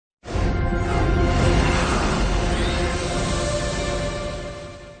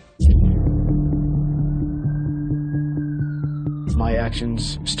my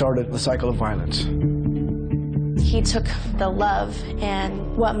actions started the cycle of violence. He took the love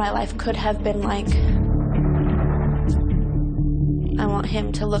and what my life could have been like. I want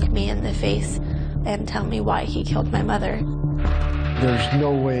him to look me in the face and tell me why he killed my mother. There's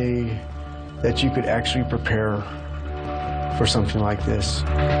no way that you could actually prepare for something like this.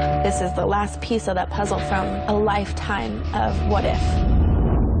 This is the last piece of that puzzle from a lifetime of what if.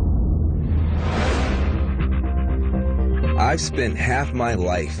 I've spent half my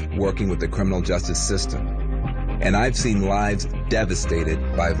life working with the criminal justice system, and I've seen lives devastated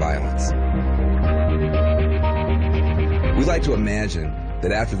by violence. We like to imagine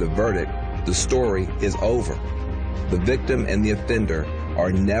that after the verdict, the story is over. The victim and the offender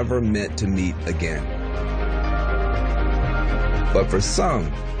are never meant to meet again. But for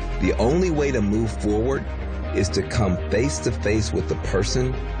some, the only way to move forward is to come face to face with the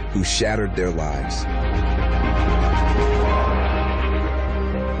person who shattered their lives.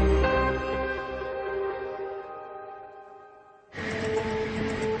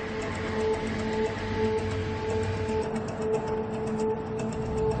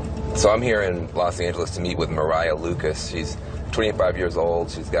 So I'm here in Los Angeles to meet with Mariah Lucas. She's 25 years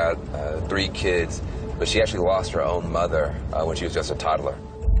old. She's got 3 kids, but she actually lost her own mother when she was just a toddler.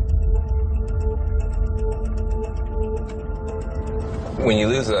 When you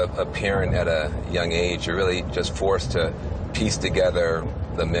lose a parent at a young age, you're really just forced to piece together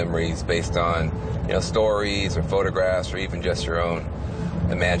the memories based on, stories or photographs or even just your own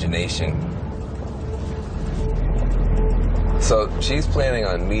imagination. So she's planning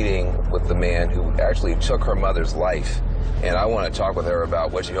on meeting with the man who actually took her mother's life, and I want to talk with her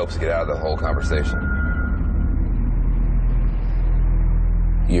about what she hopes to get out of the whole conversation.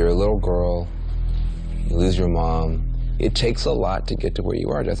 You're a little girl, you lose your mom. It takes a lot to get to where you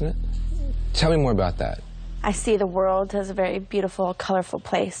are, doesn't it? Tell me more about that. I see the world as a very beautiful, colorful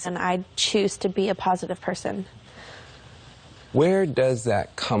place, and I choose to be a positive person. Where does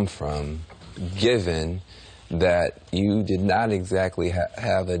that come from, given that you did not exactly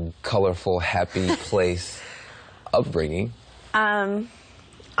have a colorful, happy place upbringing?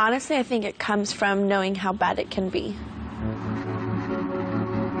 Honestly, I think it comes from knowing how bad it can be.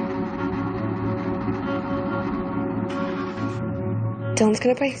 Dylan's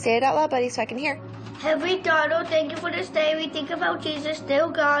gonna pray. Say it out loud, buddy, so I can hear. Heavenly God, oh, thank you for this day. We think about Jesus, still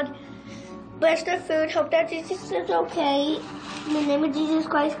God. Bless the food. Hope that Jesus is okay. In the name of Jesus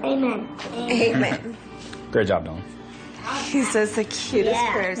Christ, amen. Amen. Great job, Dylan. He says the cutest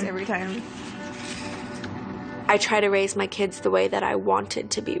prayers every time. I try to raise my kids the way that I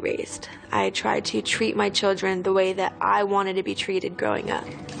wanted to be raised. I try to treat my children the way that I wanted to be treated growing up.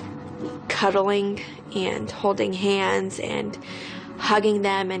 Cuddling and holding hands and hugging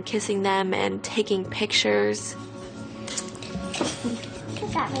them and kissing them and taking pictures.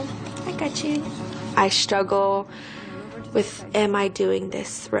 I got you. I struggle with, am I doing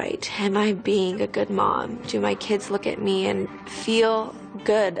this right? Am I being a good mom? Do my kids look at me and feel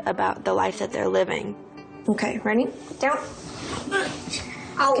good about the life that they're living? Okay, ready? Down.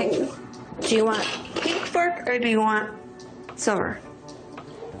 Ow. Okay. Do you want pink fork or do you want silver?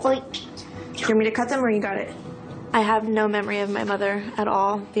 Wait. Do you want me to cut them or you got it? I have no memory of my mother at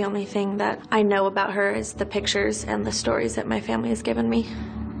all. The only thing that I know about her is the pictures and the stories that my family has given me.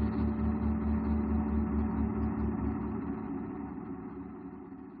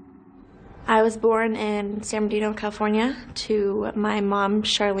 I was born in San Bernardino, California, to my mom,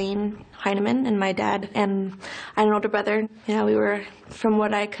 Sharlene Heineman, and my dad, and I had an older brother. We were, from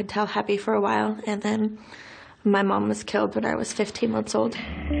what I could tell, happy for a while, and then my mom was killed when I was 15 months old.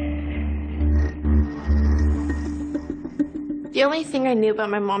 The only thing I knew about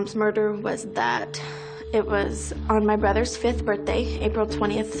my mom's murder was that it was on my brother's 5th birthday, April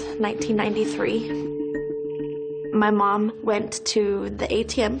 20th, 1993. My mom went to the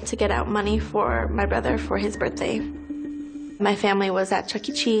ATM to get out money for my brother for his birthday. My family was at Chuck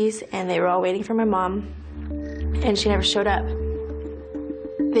E. Cheese, and they were all waiting for my mom, and she never showed up.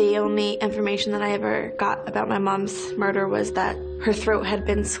 The only information that I ever got about my mom's murder was that her throat had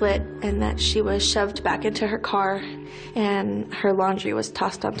been slit and that she was shoved back into her car and her laundry was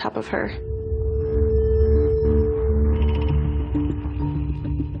tossed on top of her.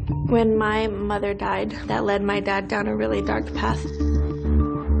 When my mother died, that led my dad down a really dark path.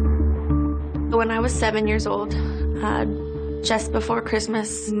 When I was 7 years old, just before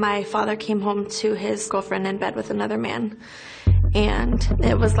Christmas, my father came home to his girlfriend in bed with another man. And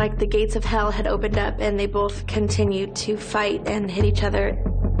it was like the gates of hell had opened up and they both continued to fight and hit each other.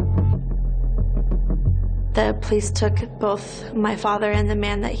 The police took both my father and the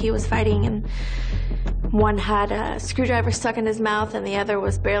man that he was fighting, and One had a screwdriver stuck in his mouth and the other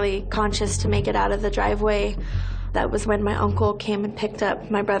was barely conscious to make it out of the driveway. That was when my uncle came and picked up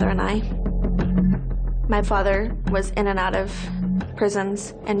my brother and I. My father was in and out of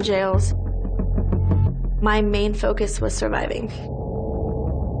prisons and jails. My main focus was surviving.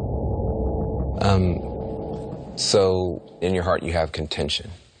 So in your heart you have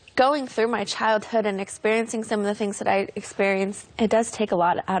contention. Going through my childhood and experiencing some of the things that I experienced, it does take a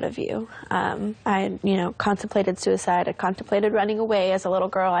lot out of you. I, contemplated suicide. I contemplated running away as a little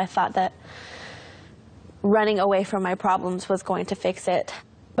girl. I thought that running away from my problems was going to fix it.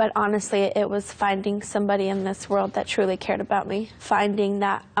 But honestly, it was finding somebody in this world that truly cared about me, finding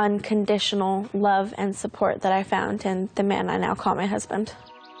that unconditional love and support that I found in the man I now call my husband.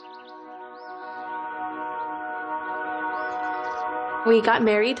 We got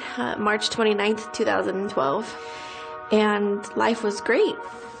married March 29th, 2012, and life was great.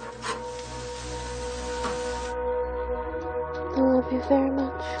 I love you very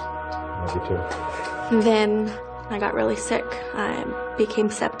much. Love you too. Then I got really sick. I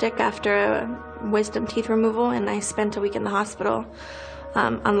became septic after a wisdom teeth removal, and I spent a week in the hospital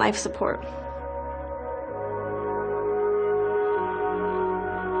on life support.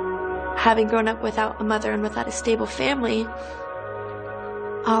 Having grown up without a mother and without a stable family,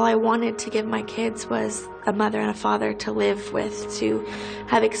 all I wanted to give my kids was a mother and a father to live with, to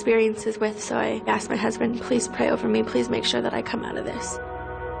have experiences with. So I asked my husband, please pray over me. Please make sure that I come out of this.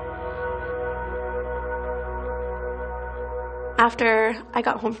 After I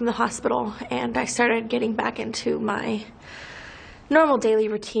got home from the hospital and I started getting back into my normal daily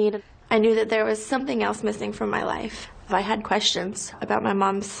routine, I knew that there was something else missing from my life. I had questions about my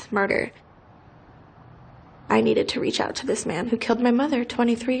mom's murder. I needed to reach out to this man who killed my mother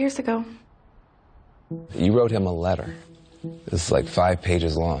 23 years ago. You wrote him a letter. This is like 5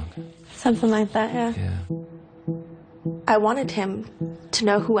 pages long. Something like that, yeah. Yeah. I wanted him to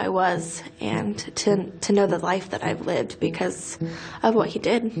know who I was and to know the life that I've lived because of what he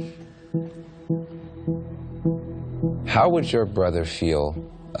did. How would your brother feel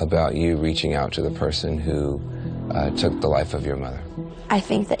about you reaching out to the person who took the life of your mother? I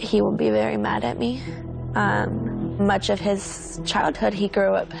think that he will be very mad at me. Much of his childhood, he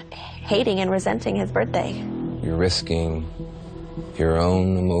grew up hating and resenting his birthday. You're risking your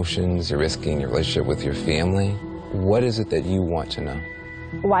own emotions, you're risking your relationship with your family. What is it that you want to know?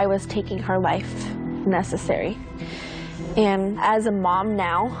 Why was taking her life necessary? And as a mom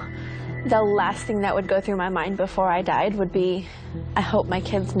now, the last thing that would go through my mind before I died would be, I hope my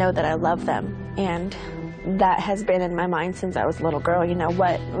kids know that I love them. And that has been in my mind since I was a little girl.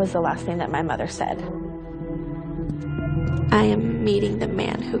 What was the last thing that my mother said? I am meeting the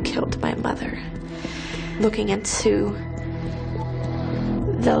man who killed my mother, looking into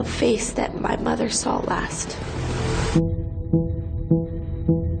the face that my mother saw last.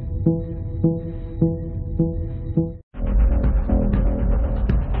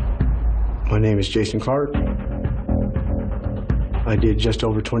 My name is Jason Clark. I did just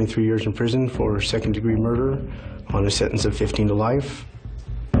over 23 years in prison for second-degree murder on a sentence of 15 to life.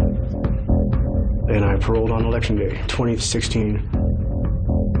 And I paroled on Election Day, 2016.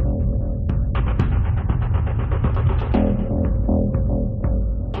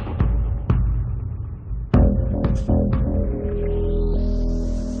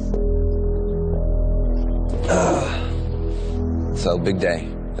 So big day.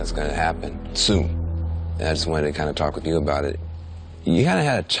 That's going to happen soon. And I just wanted to kind of talk with you about it. You kind of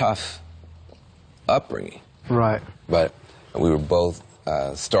had a tough upbringing. Right. But we were both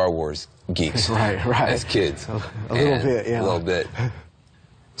Star Wars geeks. Right. As kids. A little bit, yeah. A little bit.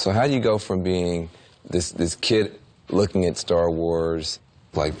 So how do you go from being this kid looking at Star Wars,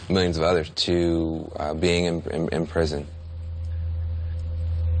 like millions of others, to being in prison?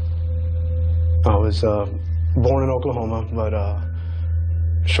 I was born in Oklahoma, but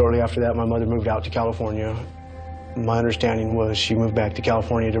shortly after that, my mother moved out to California. My understanding was she moved back to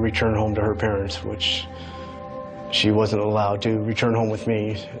California to return home to her parents, which she wasn't allowed to return home with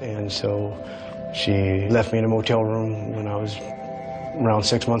me. And so she left me in a motel room when I was around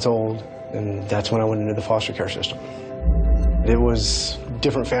 6 months old, and that's when I went into the foster care system. It was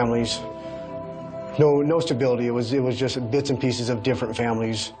different families, no stability. It was just bits and pieces of different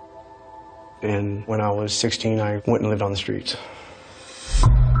families. And when I was 16, I went and lived on the streets.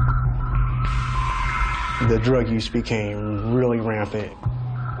 The drug use became really rampant.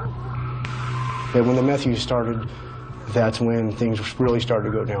 And when the meth use started, that's when things really started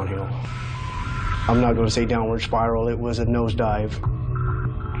to go downhill. I'm not going to say downward spiral, it was a nosedive.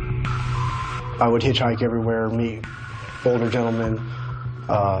 I would hitchhike everywhere, meet older gentlemen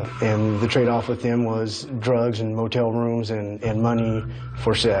And the trade-off with them was drugs and motel rooms and money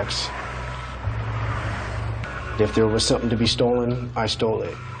for sex. If there was something to be stolen, I stole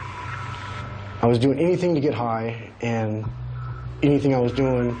it. I was doing anything to get high, and anything I was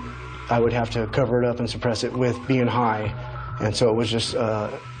doing, I would have to cover it up and suppress it with being high. And so it was just an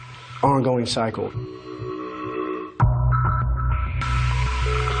ongoing cycle.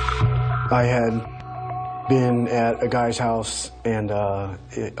 I had been at a guy's house, and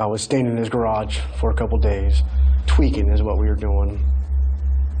I was staying in his garage for a couple days. Tweaking is what we were doing.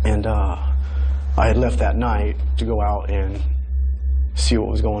 And I had left that night to go out and see what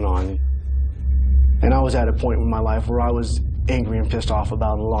was going on. And I was at a point in my life where I was angry and pissed off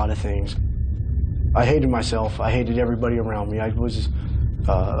about a lot of things. I hated myself. I hated everybody around me. I was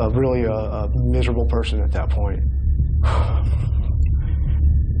really a miserable person at that point.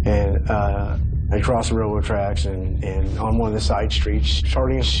 And I crossed the railroad tracks, and on one of the side streets,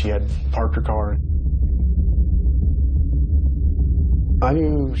 Sharlene, she had parked her car. I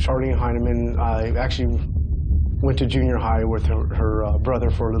knew Sharlene Heineman. I actually went to junior high with her brother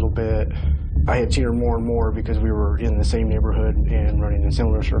for a little bit. I had seen her more and more because we were in the same neighborhood and running in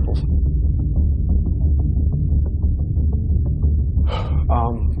similar circles.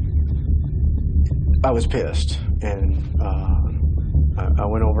 I was pissed, and I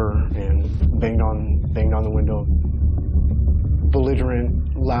went over and banged on the window.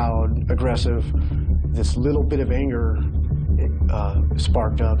 Belligerent, loud, aggressive. This little bit of anger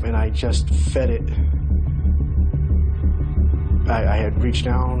sparked up, and I just fed it. I had reached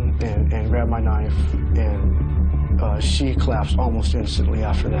down and grabbed my knife, and she collapsed almost instantly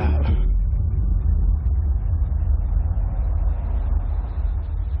after that.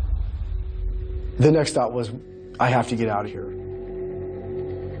 The next thought was, I have to get out of here,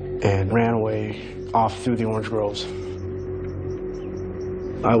 and ran away off through the orange groves.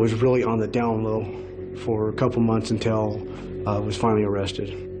 I was really on the down low for a couple months until I was finally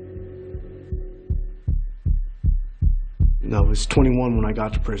arrested. I was 21 when I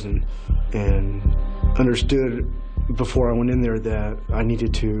got to prison, and understood before I went in there that I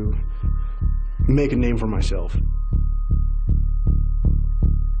needed to make a name for myself.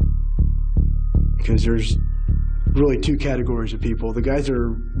 Because there's really two categories of people: the guys that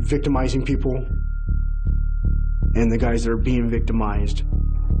are victimizing people, and the guys that are being victimized.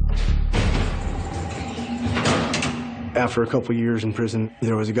 After a couple years in prison,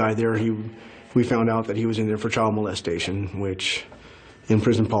 there was a guy there. We found out that he was in there for child molestation, which in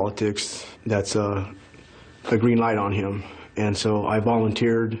prison politics, that's a green light on him. And so I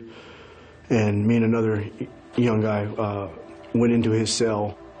volunteered, and me and another young guy went into his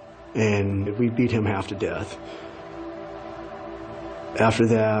cell, and we beat him half to death. After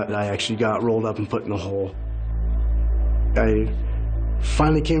that, I actually got rolled up and put in a hole. I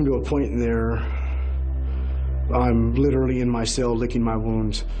finally came to a point in there, I'm literally in my cell licking my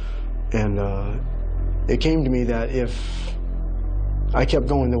wounds. And it came to me that if I kept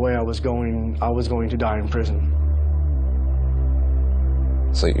going the way I was going to die in prison.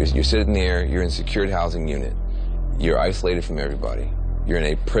 So you're sitting there, you're in a secured housing unit, you're isolated from everybody, you're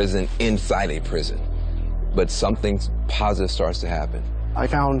in a prison inside a prison, but something positive starts to happen. I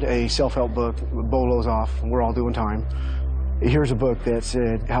found a self-help book, Bolo's Off, We're All Doing Time. Here's a book that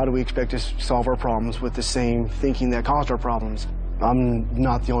said, how do we expect to solve our problems with the same thinking that caused our problems? I'm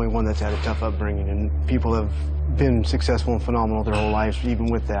not the only one that's had a tough upbringing, and people have been successful and phenomenal their whole lives, even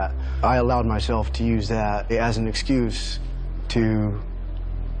with that. I allowed myself to use that as an excuse to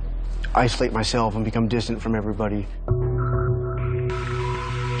isolate myself and become distant from everybody.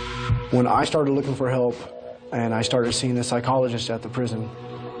 When I started looking for help and I started seeing the psychologist at the prison,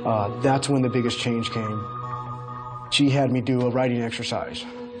 that's when the biggest change came. She had me do a writing exercise,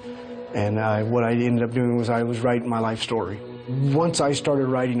 and what I ended up doing was I was writing my life story. Once I started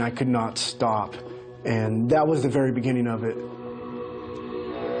writing, I could not stop, and that was the very beginning of it.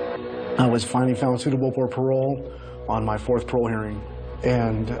 I was finally found suitable for parole on my 4th parole hearing,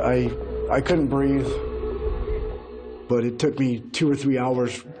 and I couldn't breathe, but it took me 2 or 3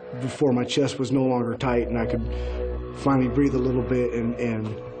 hours before my chest was no longer tight and I could finally breathe a little bit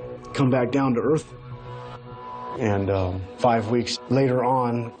and come back down to earth. And 5 weeks later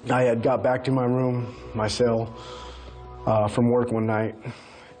on, I had got back to my room, my cell, from work one night,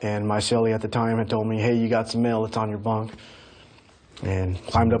 and my cellie at the time had told me, hey, you got some mail, it's on your bunk. And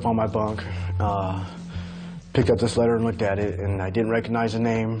climbed up on my bunk, picked up this letter and looked at it, and I didn't recognize the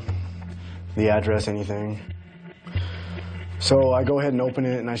name, the address, anything. So I go ahead and open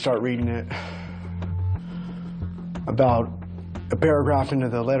it and I start reading it. About a paragraph into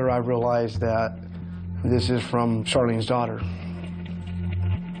the letter, I realized that this is from Sharlene's daughter.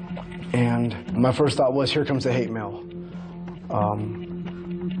 And my first thought was, here comes the hate mail.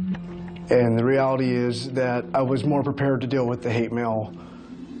 And the reality is that I was more prepared to deal with the hate mail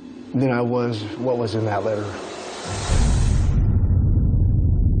than I was what was in that letter.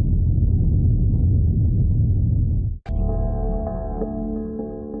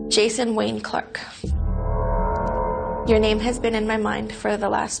 Jason Wayne Clark. Your name has been in my mind for the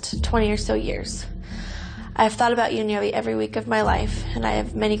last 20 or so years. I have thought about you nearly every week of my life, and I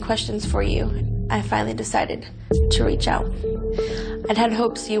have many questions for you. I finally decided to reach out. I'd had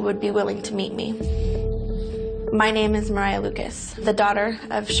hopes you would be willing to meet me. My name is Mariah Lucas, the daughter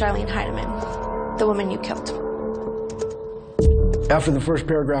of Sharlene Heineman, the woman you killed. After the first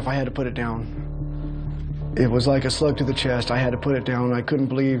paragraph, I had to put it down. It was like a slug to the chest. I had to put it down. I couldn't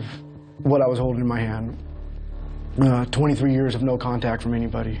believe what I was holding in my hand. 23 years of no contact from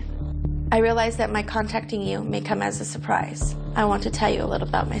anybody. I realize that my contacting you may come as a surprise. I want to tell you a little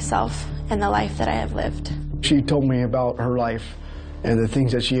about myself and the life that I have lived. She told me about her life and the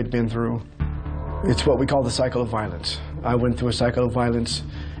things that she had been through. It's what we call the cycle of violence. I went through a cycle of violence,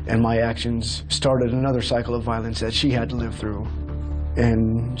 and my actions started another cycle of violence that she had to live through.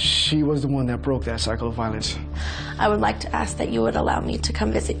 And she was the one that broke that cycle of violence. I would like to ask that you would allow me to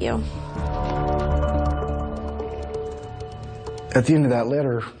come visit you. At the end of that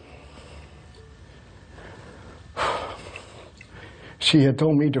letter, she had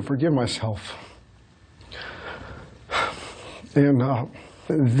told me to forgive myself. And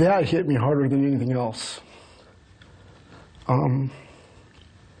that hit me harder than anything else.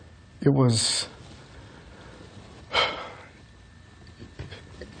 It was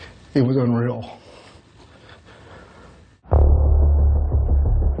unreal.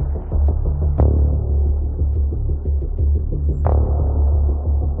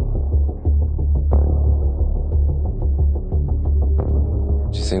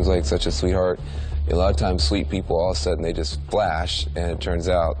 She seems like such a sweetheart. A lot of times sweet people, all of a sudden, they just flash, and it turns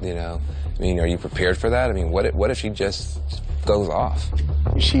out, you know, I mean, are you prepared for that? I mean, what if she just goes off?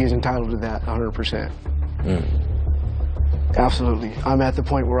 She is entitled to that 100%. Absolutely. I'm at the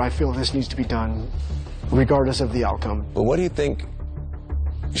point where I feel this needs to be done, regardless of the outcome. But what do you think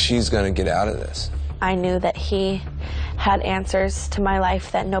she's going to get out of this? I knew that he had answers to my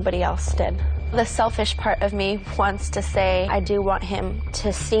life that nobody else did. The selfish part of me wants to say I do want him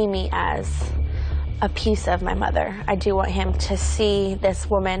to see me as a piece of my mother. I do want him to see this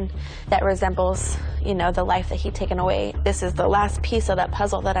woman that resembles, you know, the life that he'd taken away. This is the last piece of that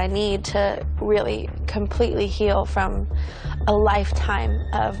puzzle that I need to really completely heal from a lifetime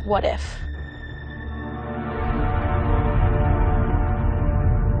of what if.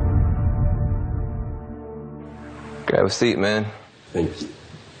 Grab a seat, man. Thank you.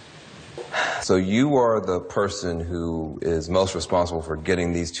 So you are the person who is most responsible for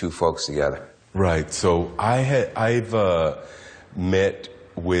getting these two folks together. Right. So I've met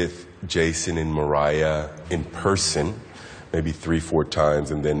with Jason and Mariah in person, maybe 3-4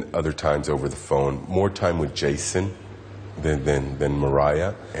 times, and then other times over the phone. More time with Jason than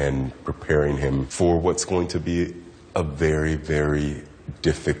Mariah, and preparing him for what's going to be a very, very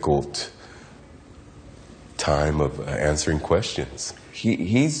difficult time of answering questions.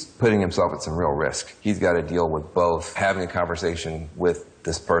 He's putting himself at some real risk. He's got to deal with both having a conversation with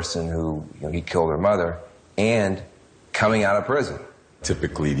this person who, you know, he killed her mother, and coming out of prison.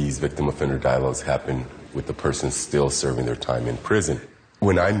 Typically, these victim offender dialogues happen with the person still serving their time in prison.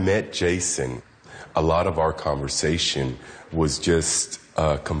 When I met Jason, a lot of our conversation was just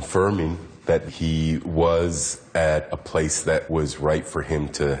confirming that he was at a place that was right for him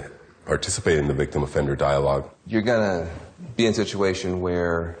to participate in the victim offender dialogue. You're going to be in a situation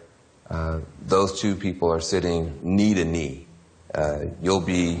where those two people are sitting knee to knee. You'll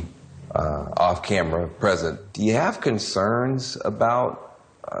be off camera, present. Do you have concerns about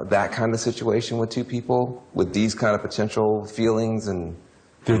that kind of situation with two people, with these kind of potential feelings and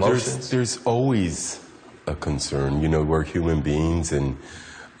emotions? There's always a concern. You know, we're human beings, and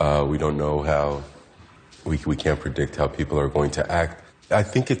we don't know how, we can't predict how people are going to act. I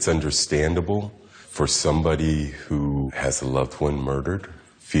think it's understandable for somebody who has a loved one murdered,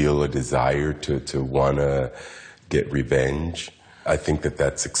 feel a desire to want to get revenge. I think that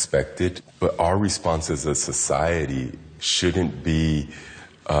that's expected, but our response as a society shouldn't be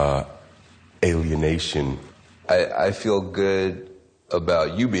alienation. I feel good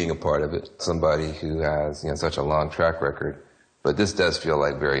about you being a part of it, somebody who has, you know, such a long track record, but this does feel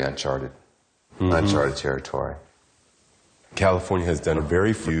like very uncharted, uncharted territory. California has done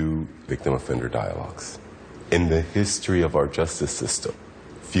very few victim offender dialogues in the history of our justice system,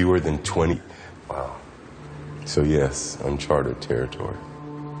 fewer than 20. Wow. So yes, uncharted territory.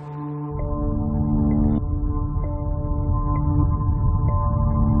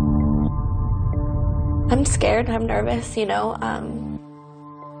 I'm scared, I'm nervous, you know.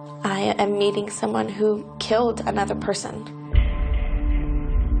 I am meeting someone who killed another person.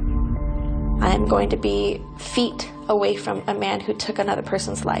 I am going to be feet away from a man who took another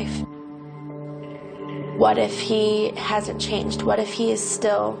person's life. What if he hasn't changed? What if he is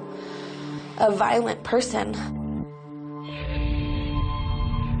still a violent person?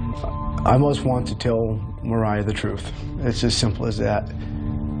 I most want to tell Mariah the truth. It's as simple as that.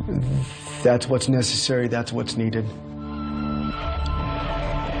 That's what's necessary, that's what's needed.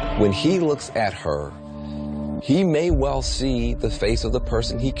 When he looks at her, he may well see the face of the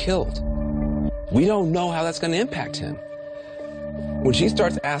person he killed. We don't know how that's going to impact him. When she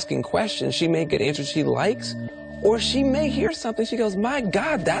starts asking questions, she may get answers she likes, or she may hear something, she goes, my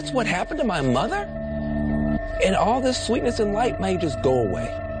God, that's what happened to my mother? And all this sweetness and light may just go away.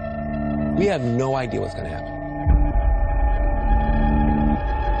 We have no idea what's going to happen.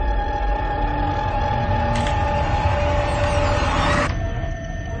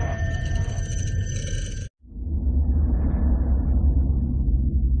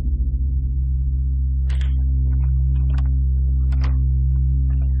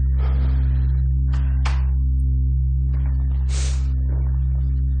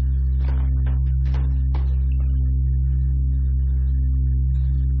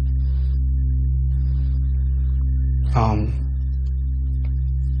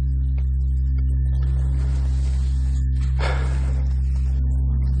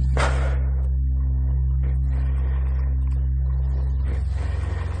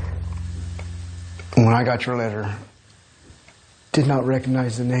 When I got your letter, did not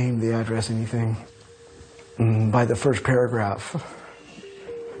recognize the name, the address, anything. By the first paragraph,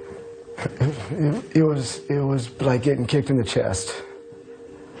 it was like getting kicked in the chest.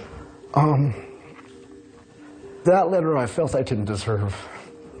 That letter I felt I didn't deserve.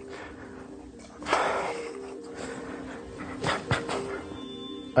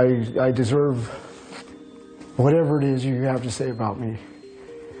 I deserve whatever it is you have to say about me.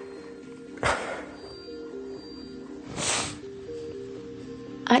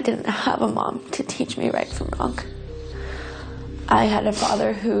 I didn't have a mom to teach me right from wrong. I had a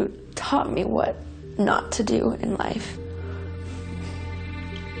father who taught me what not to do in life.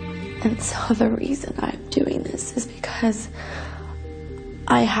 And so the reason I'm doing this is because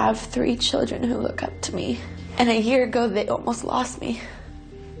I have 3 children who look up to me. And a year ago, they almost lost me.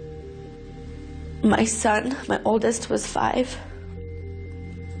 My son, my oldest, was 5.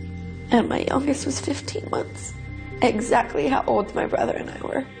 And my youngest was 15 months. Exactly how old my brother and I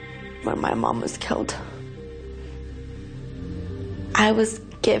were when my mom was killed. I was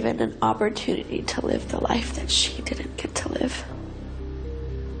given an opportunity to live the life that she didn't get to live.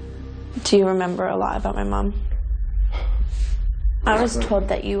 Do you remember a lot about my mom? I was told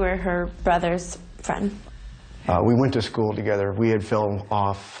that you were her brother's friend. We went to school together. We had fell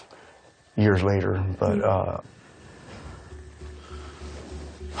off years later, but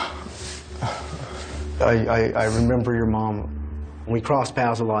I remember your mom. We crossed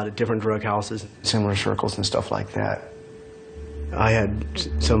paths a lot at different drug houses, similar circles and stuff like that. I had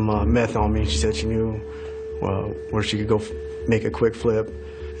some meth on me. She said she knew where she could go make a quick flip.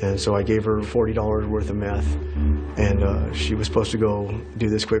 And so I gave her $40 worth of meth. And she was supposed to go do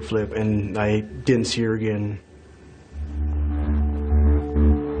this quick flip, and I didn't see her again.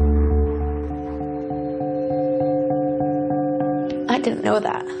 I didn't know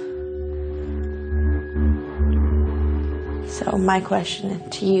that. So my question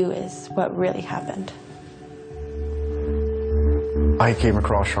to you is, what really happened? I came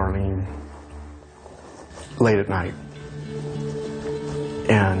across Sharlene late at night,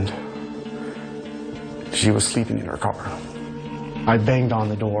 and she was sleeping in her car. I banged on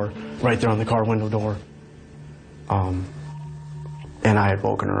the door, right there on the car window door, and I had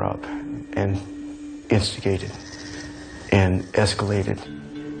woken her up and instigated and escalated.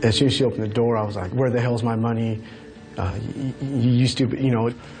 As soon as she opened the door, I was like, where the hell's my money? You stupid, you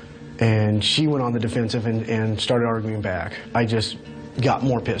know. And she went on the defensive and started arguing back. I just got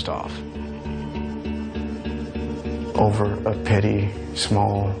more pissed off over a petty,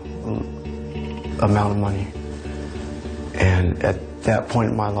 small amount of money. And at that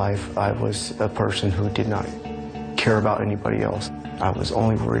point in my life, I was a person who did not care about anybody else. I was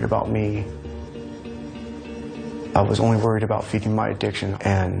only worried about me. I was only worried about feeding my addiction,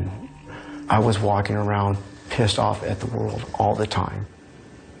 and I was walking around pissed off at the world all the time.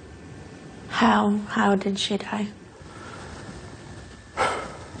 How did she die?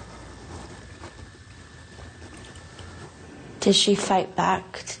 Did she fight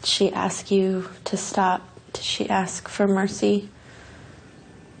back? Did she ask you to stop? Did she ask for mercy?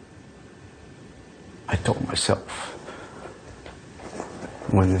 I told myself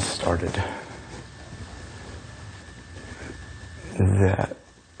when this started that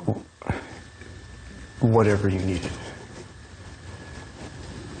whatever you needed,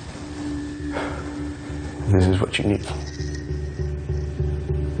 this is what you need.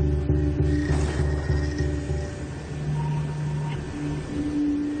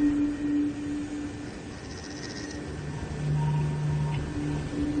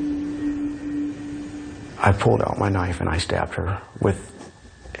 I pulled out my knife and I stabbed her with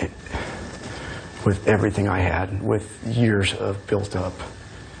everything I had, with years of built up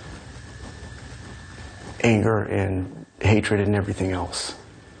anger and hatred and everything else.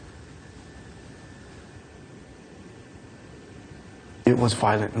 It was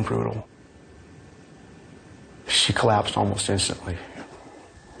violent and brutal. She collapsed almost instantly.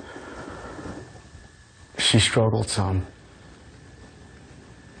 She struggled some.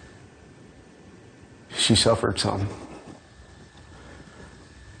 She suffered some.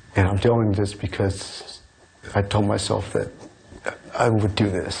 And I'm telling this because I told myself that I would do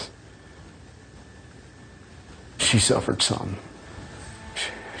this. She suffered some.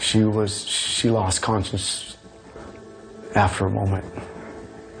 She lost conscience after a moment.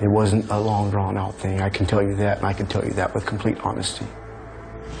 It wasn't a long drawn out thing, I can tell you that, and I can tell you that with complete honesty.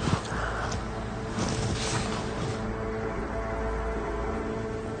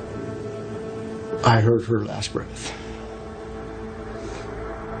 I heard her last breath.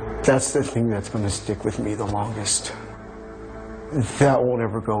 That's the thing that's going to stick with me the longest. That won't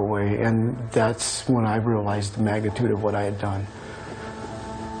ever go away, and that's when I realized the magnitude of what I had done.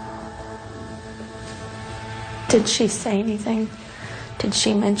 Did she say anything? Did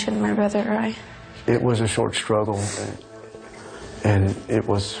she mention my brother or I? It was a short struggle, and it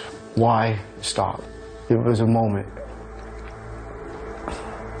was, why stop? It was a moment.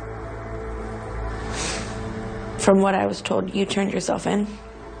 From what I was told, you turned yourself in?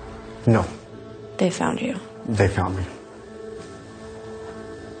 No. They found you? They found me.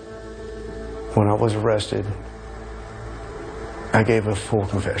 When I was arrested, I gave a full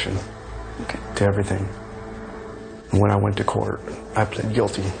confession to everything. When I went to court, I pled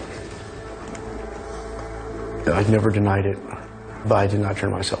guilty. I never denied it, but I did not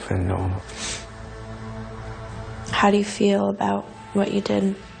turn myself in, no. How do you feel about what you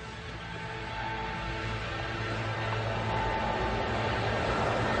did?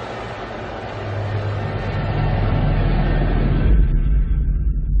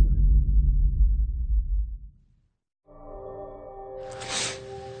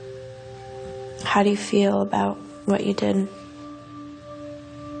 How do you feel about what you did?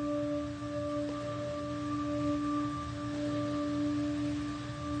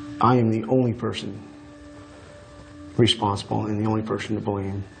 I am the only person responsible and the only person to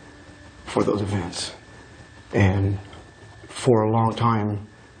blame for those events. And for a long time,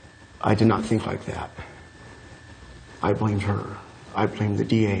 I did not think like that. I blamed her. I blamed the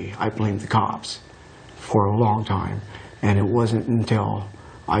DA. I blamed the cops for a long time. And it wasn't until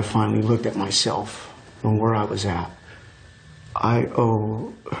I finally looked at myself and where I was at. I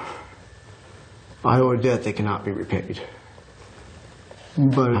owe a debt that cannot be repaid.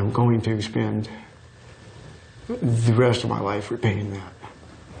 But I'm going to spend the rest of my life repaying that.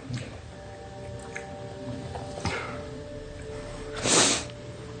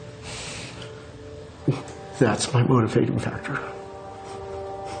 That's my motivating factor.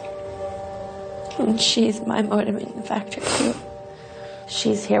 And she's my motivating factor too.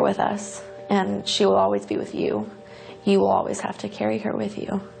 She's here with us, and she will always be with you. You will always have to carry her with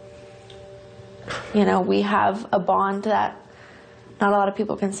you. You know, we have a bond that not a lot of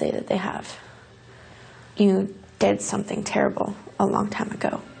people can say that they have. You did something terrible a long time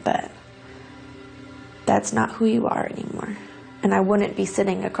ago, but that's not who you are anymore. And I wouldn't be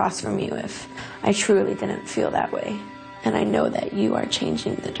sitting across from you if I truly didn't feel that way. And I know that you are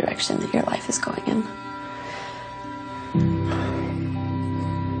changing the direction that your life is going in.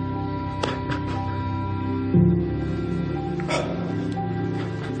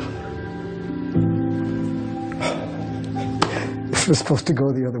 This was supposed to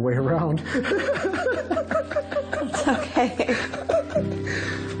go the other way around. It's okay.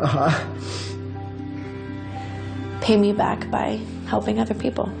 Pay me back by helping other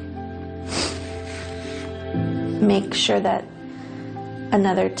people. Make sure that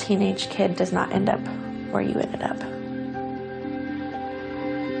another teenage kid does not end up where you ended up.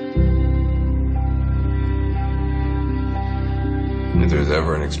 If there's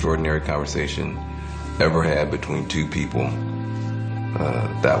ever an extraordinary conversation ever had between two people,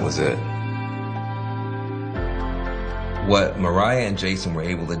 that was it. What Mariah and Jason were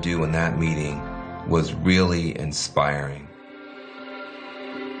able to do in that meeting was really inspiring.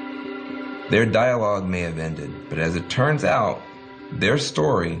 Their dialogue may have ended, but as it turns out, their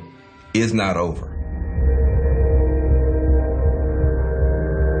story is not over.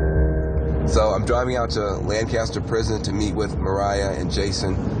 So I'm driving out to Lancaster Prison to meet with Mariah and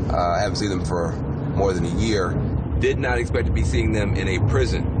Jason. I haven't seen them for more than a year. Did not expect to be seeing them in a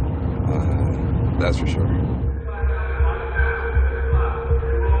prison. That's for sure.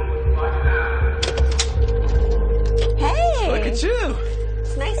 Hey! Look at you.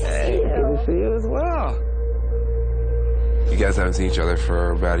 It's nice to see you. Good to see you as well. You guys haven't seen each other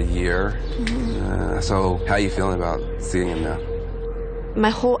for about a year. So how are you feeling about seeing him now? My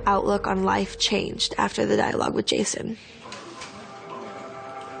whole outlook on life changed after the dialogue with Jason.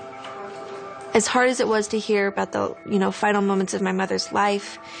 As hard as it was to hear about the, final moments of my mother's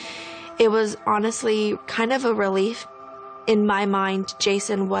life, it was honestly kind of a relief. In my mind,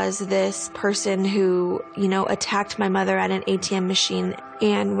 Jason was this person who, attacked my mother at an ATM machine.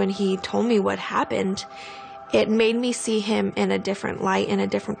 And when he told me what happened, it made me see him in a different light, in a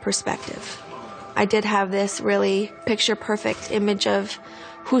different perspective. I did have this really picture-perfect image of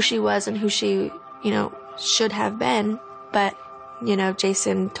who she was and who she, should have been. But,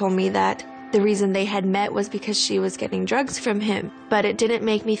 Jason told me that the reason they had met was because she was getting drugs from him. But it didn't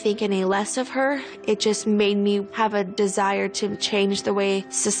make me think any less of her. It just made me have a desire to change the way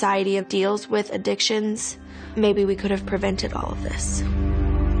society deals with addictions. Maybe we could have prevented all of this.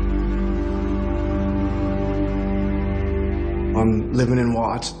 I'm living in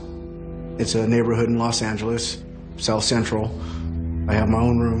Watts. It's a neighborhood in Los Angeles, South Central. I have my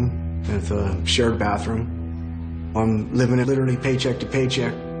own room with a shared bathroom. I'm living literally paycheck to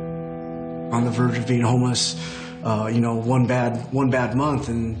paycheck, on the verge of being homeless. One bad month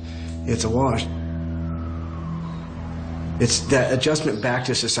and it's a wash. It's that adjustment back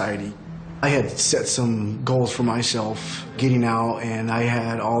to society. I had set some goals for myself getting out, and I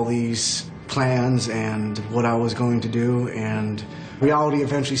had all these plans and what I was going to do, and reality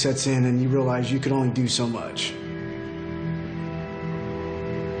eventually sets in and you realize you can only do so much.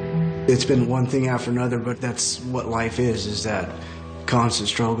 It's been one thing after another, but that's what life is that constant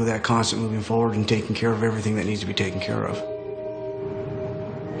struggle, that constant moving forward and taking care of everything that needs to be taken care of.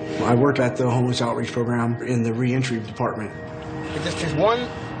 I work at the homeless outreach program in the reentry department. It's just one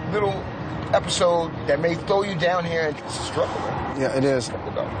little episode that may throw you down here, and it's a struggle. Yeah, it is.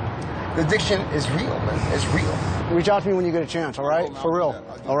 The addiction is real, man. It's real. Reach out to me when you get a chance, all right? For real.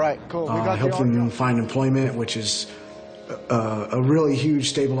 All right, cool. Help them find employment, which is a really huge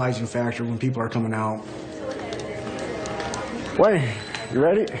stabilizing factor when people are coming out. Wayne, you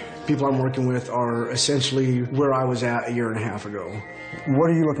ready? People I'm working with are essentially where I was at a year and a half ago. What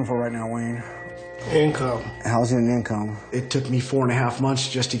are you looking for right now, Wayne? Income. Housing and income. It took me 4.5 months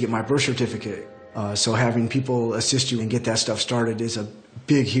just to get my birth certificate. So having people assist you and get that stuff started is a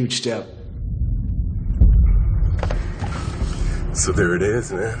big, huge step. So there it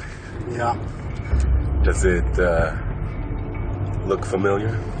is, man. Yeah. Does it look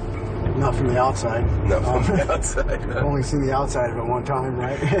familiar? Not from the outside. Not from the outside. I've only seen the outside of it one time,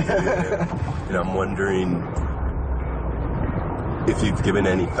 right? Yeah. And I'm wondering if you've given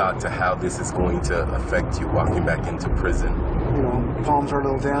any thought to how this is going to affect you walking back into prison. Palms are a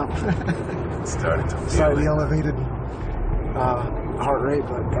little damp. Starting to feel Slightly it. elevated heart rate,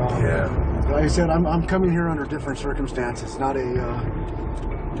 but Yeah. like I said, I'm coming here under different circumstances. Not a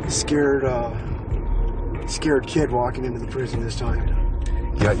scared kid walking into the prison this time.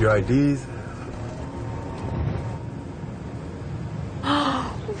 You got your IDs?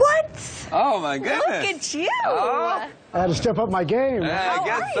 What? Oh my goodness. Look at you. Oh. I had to step up my game. I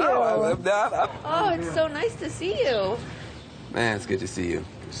guess so. Oh, it's so nice to see you. Man, it's good to see you.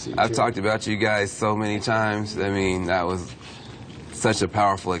 I've talked about you guys so many times. I mean, that was such a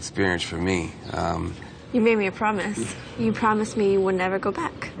powerful experience for me. You made me a promise. You promised me you would never go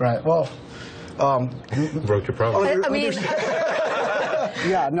back. Right. Well, Broke your promise. I mean,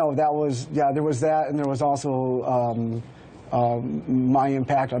 yeah, no, there was that, and there was also my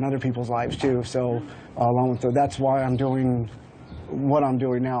impact on other people's lives too. So, along with that's why I'm doing what I'm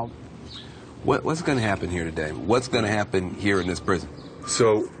doing now. What's going to happen here today? What's going to happen here in this prison?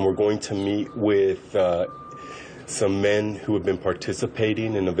 So we're going to meet with some men who have been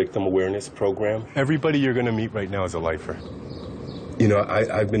participating in a victim awareness program. Everybody you're going to meet right now is a lifer.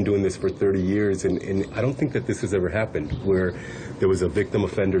 I've been doing this for 30 years, and I don't think that this has ever happened, where there was a victim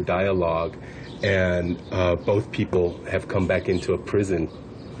offender dialogue, and both people have come back into a prison.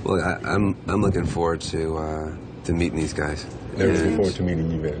 Well, I'm looking forward to meeting these guys. They're looking forward to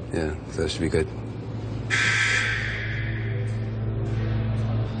meeting you, man. Yeah, so that should be good.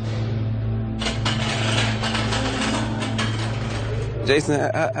 Jason,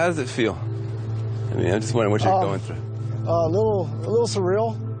 how does it feel? I mean, I'm just wondering what you're going through. A little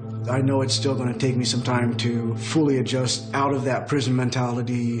surreal. I know it's still going to take me some time to fully adjust out of that prison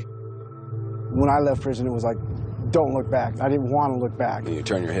mentality. When I left prison, it was like, don't look back. I didn't want to look back. You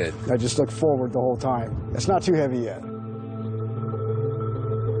turn your head. I just looked forward the whole time. It's not too heavy yet.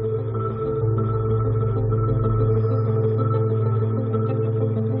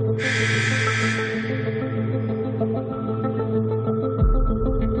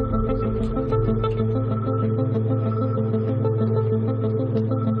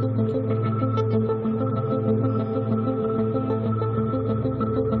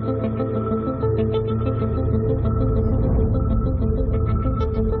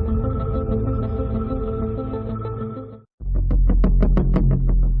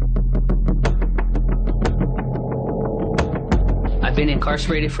 I've been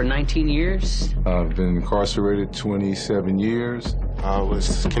incarcerated for 19 years. I've been incarcerated 27 years. I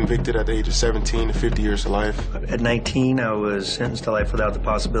was convicted at the age of 17 to 50 years to life. At 19, I was sentenced to life without the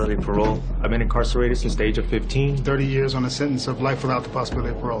possibility of parole. I've been incarcerated since the age of 15. 30 years on a sentence of life without the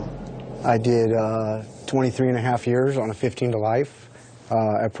possibility of parole. I did 23 and a half years on a 15 to life.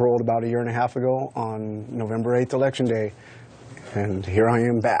 I paroled about a year and a half ago on November 8th, Election Day. And here I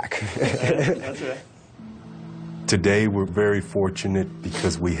am back. That's right. Today, we're very fortunate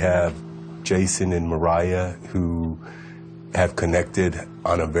because we have Jason and Mariah who have connected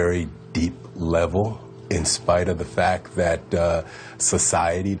on a very deep level in spite of the fact that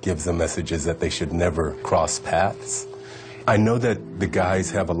society gives them messages that they should never cross paths. I know that the guys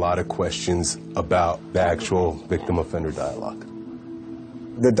have a lot of questions about the actual victim-offender dialogue.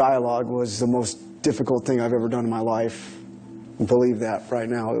 The dialogue was the most difficult thing I've ever done in my life. Believe that right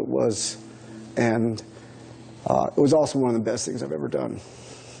now, it was. And it was also one of the best things I've ever done.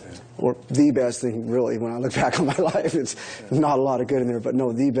 Or the best thing, really, when I look back on my life. It's not a lot of good in there, but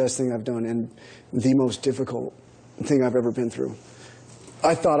no, the best thing I've done and the most difficult thing I've ever been through.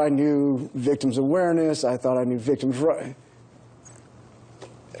 I thought I knew victims' awareness. I thought I knew victims' rights.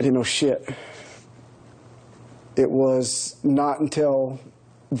 I didn't know shit. It was not until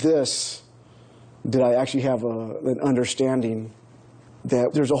this did I actually have an understanding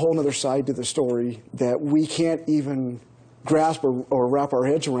that there's a whole other side to the story that we can't even grasp or wrap our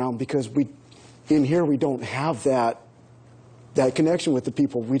heads around because in here we don't have that connection with the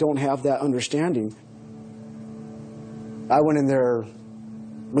people. We don't have that understanding. I went in there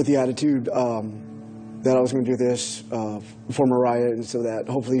with the attitude that I was going to do this for Mariah and so that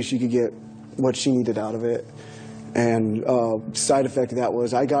hopefully she could get what she needed out of it. And side effect of that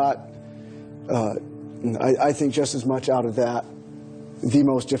was I got, I think, just as much out of that. The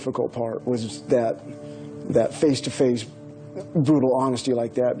most difficult part was that face-to-face brutal honesty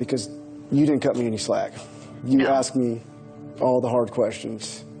like that because you didn't cut me any slack. You asked me all the hard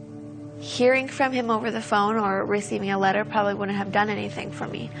questions. Hearing from him over the phone or receiving a letter probably wouldn't have done anything for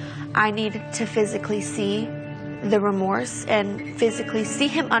me. I needed to physically see the remorse and physically see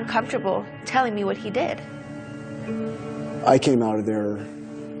him uncomfortable telling me what he did. I came out of there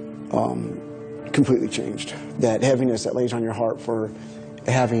completely changed. That heaviness that lays on your heart for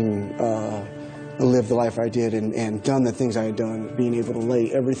having lived the life I did and done the things I had done, being able to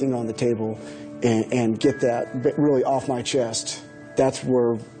lay everything on the table and get that really off my chest, that's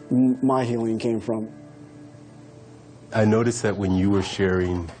where my healing came from. I noticed that when you were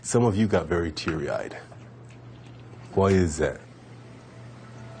sharing, some of you got very teary-eyed. Why is that?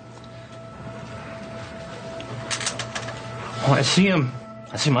 When I see him,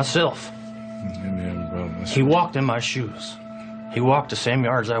 I see myself. He walked in my shoes. He walked the same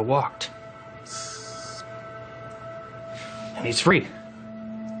yards I walked. And he's free.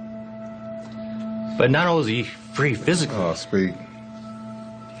 But not only is he free physically. Oh, speak.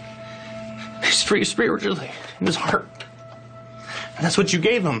 He's free spiritually, in his heart. And that's what you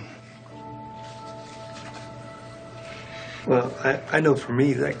gave him. Well, I know for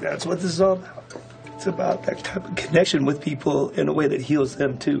me, like, that's what this is all about. It's about that type of connection with people in a way that heals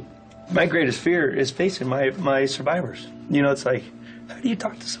them, too. My greatest fear is facing my survivors. You know, it's like, how do you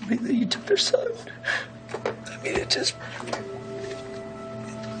talk to somebody that you took their son? I mean, it just,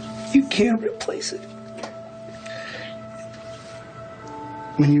 you can't replace it.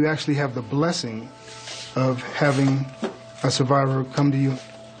 When you actually have the blessing of having a survivor come to you,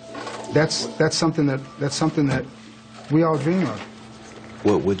 that's something that we all dream of.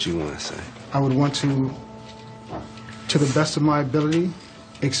 What would you want to say? I would want to the best of my ability,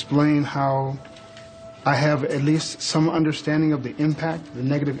 explain how I have at least some understanding of the impact, the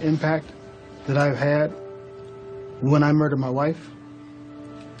negative impact that I've had when I murdered my wife.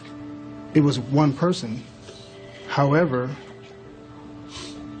 It was one person. However,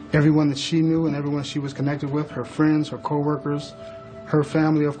 Everyone that she knew and everyone she was connected with, her friends, her coworkers, her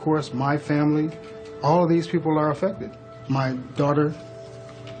family, of course, my family, all of these people are affected. My daughter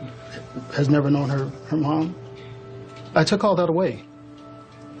has never known her mom. I took all that away.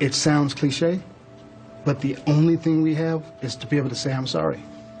 It sounds cliche, but the only thing we have is to be able to say, I'm sorry.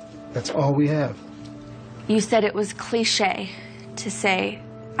 That's all we have. You said it was cliche to say,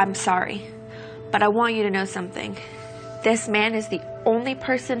 I'm sorry. But I want you to know something. This man is the only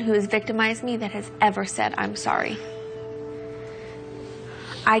person who has victimized me that has ever said, I'm sorry.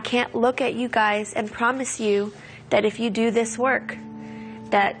 I can't look at you guys and promise you that if you do this work,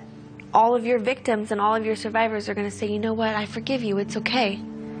 that all of your victims and all of your survivors are going to say, you know what, I forgive you, it's okay.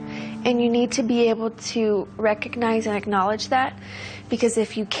 And you need to be able to recognize and acknowledge that, because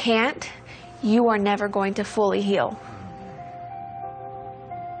if you can't, you are never going to fully heal.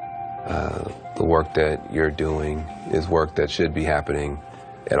 The work that you're doing is work that should be happening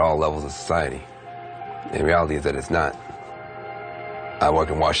at all levels of society. The reality is that it's not. I work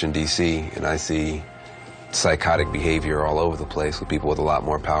in Washington, D.C., and I see psychotic behavior all over the place with people with a lot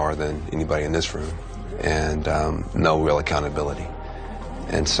more power than anybody in this room, and no real accountability.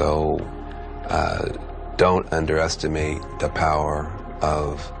 And so don't underestimate the power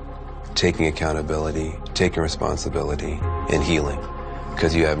of taking accountability, taking responsibility, and healing,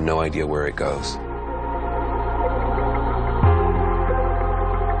 because you have no idea where it goes.